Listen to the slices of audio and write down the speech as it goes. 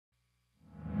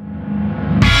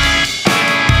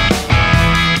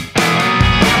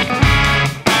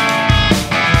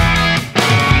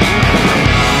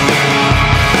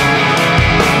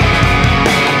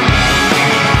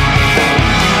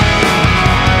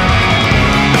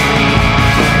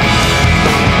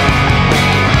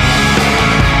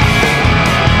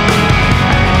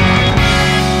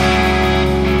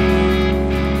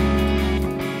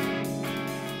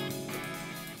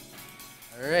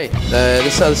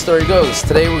this is how the story goes.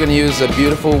 Today we're going to use a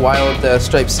beautiful wild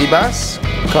striped sea bass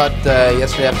caught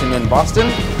yesterday afternoon in Boston.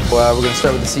 We're going to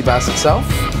start with the sea bass itself.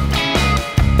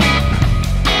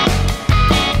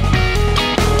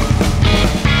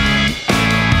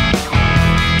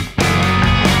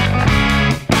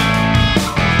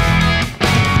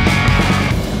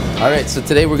 Alright, so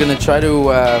today we're going to try to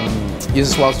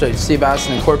use this wild striped sea bass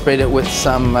and incorporate it with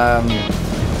some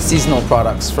seasonal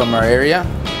products from our area.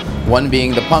 One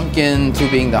being the pumpkin, two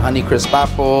being the honey crisp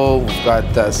apple. We've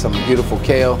got some beautiful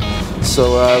kale.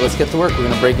 So let's get to work. We're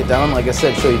going to break it down, like I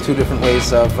said, show you two different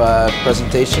ways of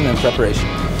presentation and preparation.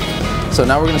 So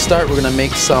now we're going to start. We're going to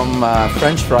make some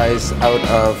French fries out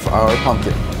of our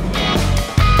pumpkin.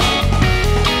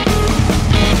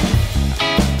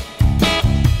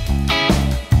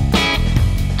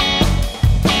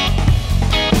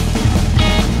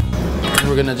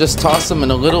 We're going to just toss them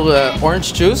in a little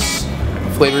orange juice.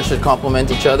 Flavors should complement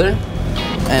each other,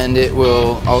 and it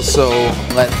will also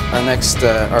let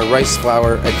our rice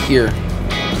flour adhere.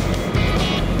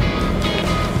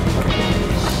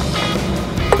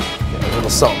 Get a little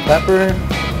salt and pepper.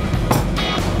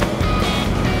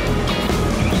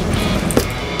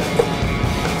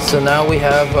 So now we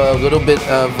have a little bit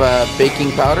of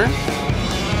baking powder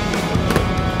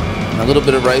and a little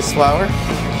bit of rice flour.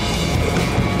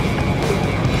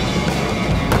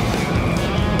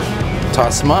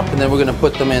 Toss them up, and then we're going to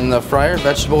put them in the fryer,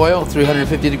 vegetable oil,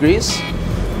 350 degrees,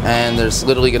 and there's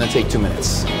literally going to take 2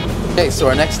 minutes. Okay, so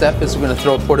our next step is we're going to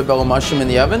throw a portobello mushroom in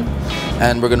the oven,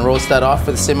 and we're going to roast that off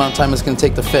for the same amount of time it's going to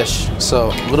take the fish.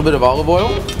 So a little bit of olive oil,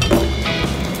 a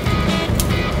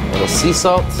little sea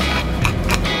salt,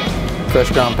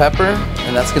 fresh ground pepper,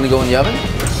 and that's going to go in the oven.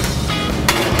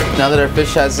 Now that our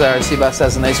sea bass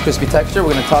has a nice crispy texture,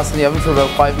 we're going to toss it in the oven for about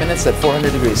 5 minutes at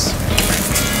 400 degrees.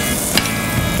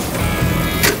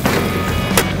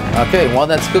 Okay, while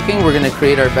that's cooking, we're going to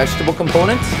create our vegetable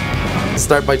component.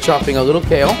 Start by chopping a little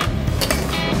kale.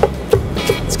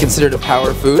 It's considered a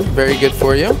power food, very good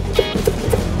for you.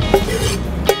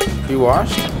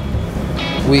 Pre-washed.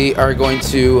 We are going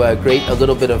to grate a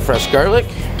little bit of fresh garlic.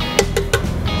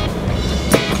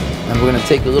 And we're going to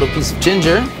take a little piece of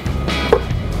ginger.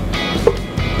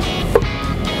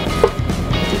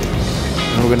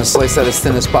 And we're going to slice that as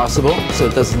thin as possible so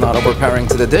it does not overpowering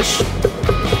to the dish.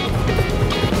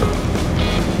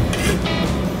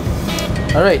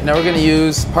 Alright, now we're going to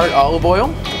use part olive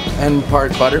oil and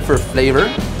part butter for flavor.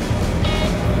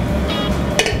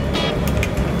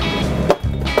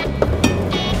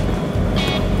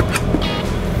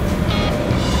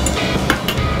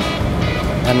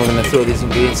 And we're going to throw these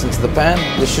ingredients into the pan.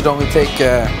 This should only take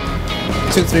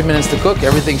 2-3 minutes to cook.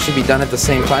 Everything should be done at the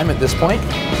same time at this point.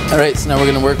 Alright, so now we're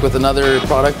going to work with another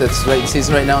product that's right in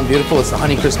season right now and beautiful. It's the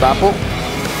honey crisp apple.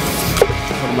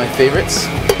 One of my favorites.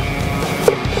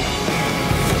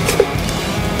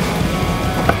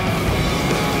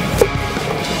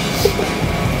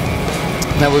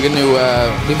 Now we're going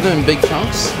to leave them in big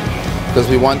chunks because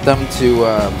we want them to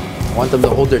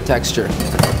hold their texture.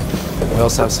 We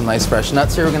also have some nice fresh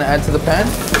nuts here we're going to add to the pan.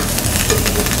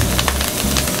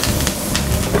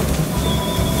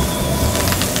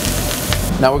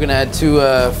 Now we're going to add two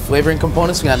flavoring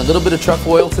components. We're going to add a little bit of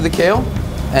truffle oil to the kale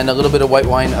and a little bit of white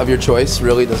wine of your choice.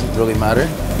 Really doesn't really matter.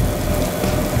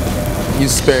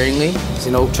 Use sparingly, as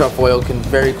you know, truffle oil can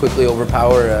very quickly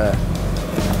overpower a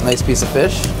nice piece of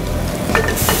fish.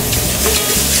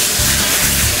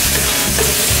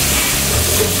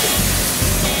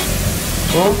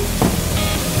 Cool.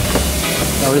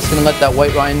 Now we're just going to let that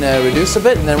white wine reduce a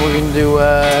bit, and then we're going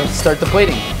to start the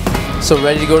plating. So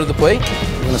ready to go to the plate?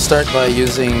 We're going to start by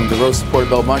using the roasted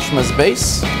portobello mushroom as a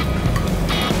base.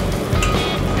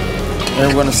 And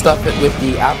we're going to stuff it with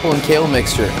the apple and kale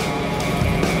mixture.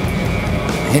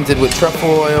 Hinted with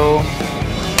truffle oil.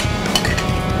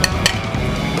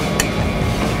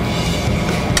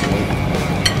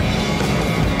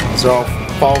 These are all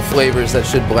fall flavors that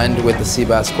should blend with the sea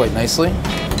bass quite nicely.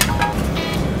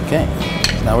 Okay,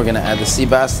 so now we're going to add the sea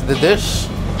bass to the dish.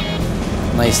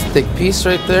 Nice thick piece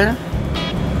right there.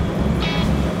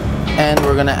 And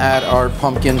we're going to add our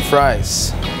pumpkin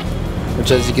fries, which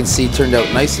as you can see turned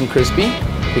out nice and crispy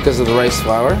because of the rice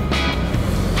flour.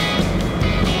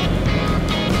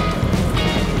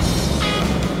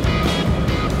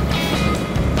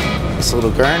 Just a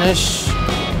little garnish,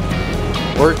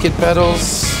 orchid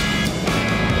petals.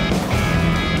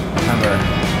 Our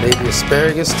baby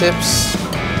asparagus tips.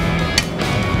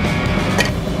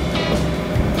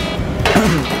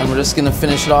 And we're just going to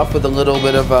finish it off with a little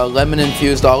bit of lemon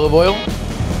infused olive oil.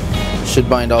 Should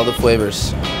bind all the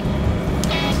flavors.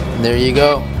 And there you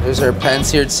go. There's our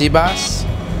pan-seared sea bass.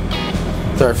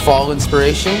 with our fall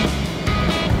inspiration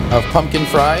of pumpkin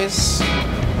fries,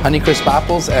 Honeycrisp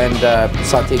apples, and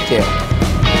sauteed kale.